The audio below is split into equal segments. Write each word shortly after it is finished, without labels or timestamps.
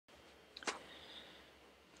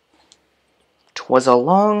'Twas a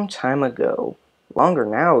long time ago, longer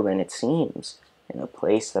now than it seems, in a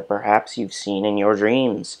place that perhaps you've seen in your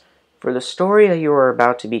dreams. For the story that you are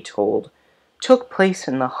about to be told took place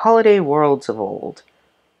in the holiday worlds of old.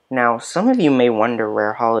 Now, some of you may wonder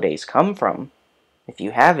where holidays come from. If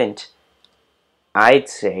you haven't, I'd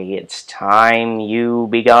say it's time you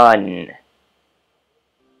begun.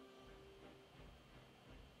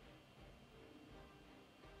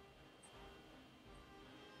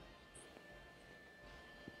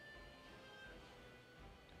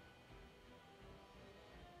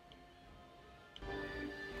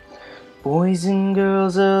 Boys and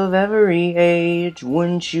girls of every age,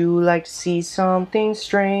 wouldn't you like to see something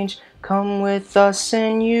strange? Come with us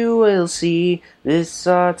and you will see, this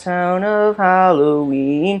our town of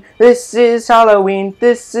Halloween. This is Halloween,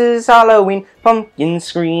 this is Halloween, pumpkins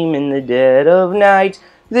scream in the dead of night.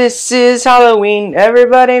 This is Halloween,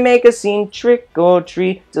 everybody make a scene, trick or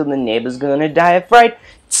treat, till the neighbor's gonna die of fright.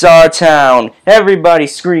 It's our town, everybody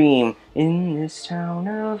scream. In this town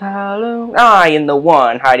of Halloween, I am the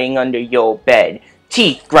one hiding under your bed,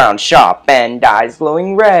 teeth ground sharp and eyes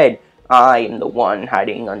glowing red. I am the one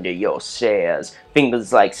hiding under your stairs,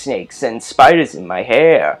 fingers like snakes and spiders in my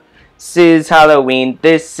hair. This is Halloween,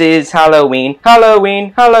 this is Halloween,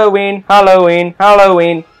 Halloween, Halloween, Halloween,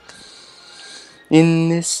 Halloween. In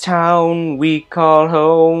this town we call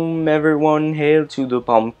home, everyone hail to the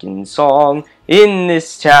pumpkin song. In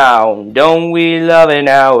this town, don't we love it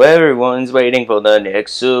now, everyone's waiting for the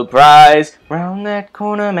next surprise. Round that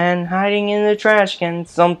corner, man, hiding in the trash can,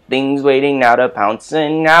 something's waiting now to pounce,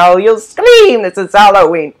 and now you'll scream, this is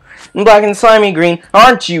Halloween. Black and slimy green,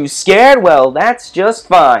 aren't you scared? Well, that's just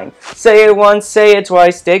fine. Say it once, say it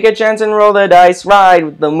twice, take a chance and roll the dice, ride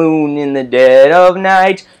with the moon in the dead of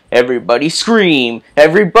night. Everybody scream!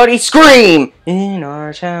 Everybody scream! In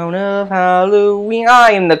our town of Halloween,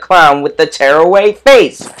 I am the clown with the tearaway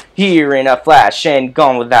face, here in a flash and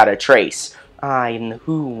gone without a trace. I am the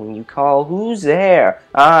who when you call who's there.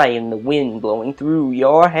 I am the wind blowing through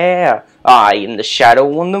your hair. I am the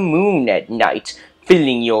shadow on the moon at night,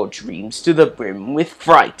 filling your dreams to the brim with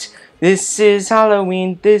fright. This is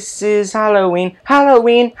Halloween, this is Halloween,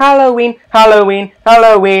 Halloween, Halloween, Halloween,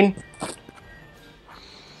 Halloween.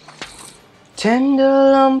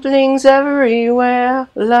 Tender lumplings everywhere,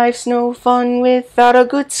 life's no fun without a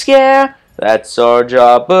good scare. That's our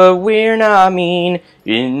job, but we're not mean,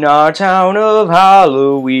 in our town of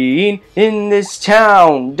Halloween. In this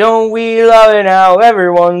town, don't we love it now,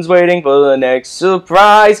 everyone's waiting for the next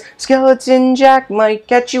surprise. Skeleton Jack might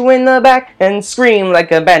catch you in the back and scream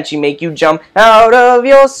like a banshee, make you jump out of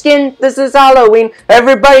your skin. This is Halloween,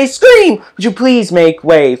 everybody scream! Would you please make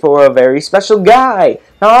way for a very special guy?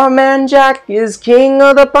 Our man Jack is king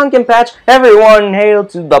of the pumpkin patch. Everyone hail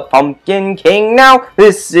to the Pumpkin King now.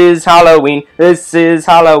 This is Halloween. This is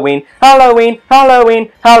Halloween. Halloween,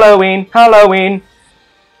 Halloween, Halloween, Halloween.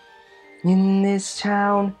 In this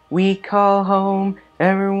town we call home,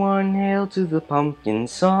 everyone hail to the pumpkin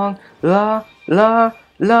song. La, la,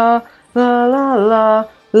 la, la, la, la,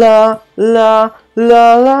 la, la, la,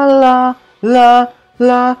 la, la, la,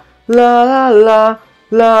 la, la, la,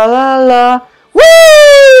 la, la, la.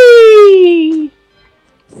 Whee!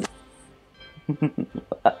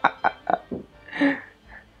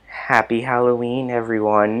 Happy Halloween,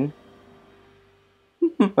 everyone.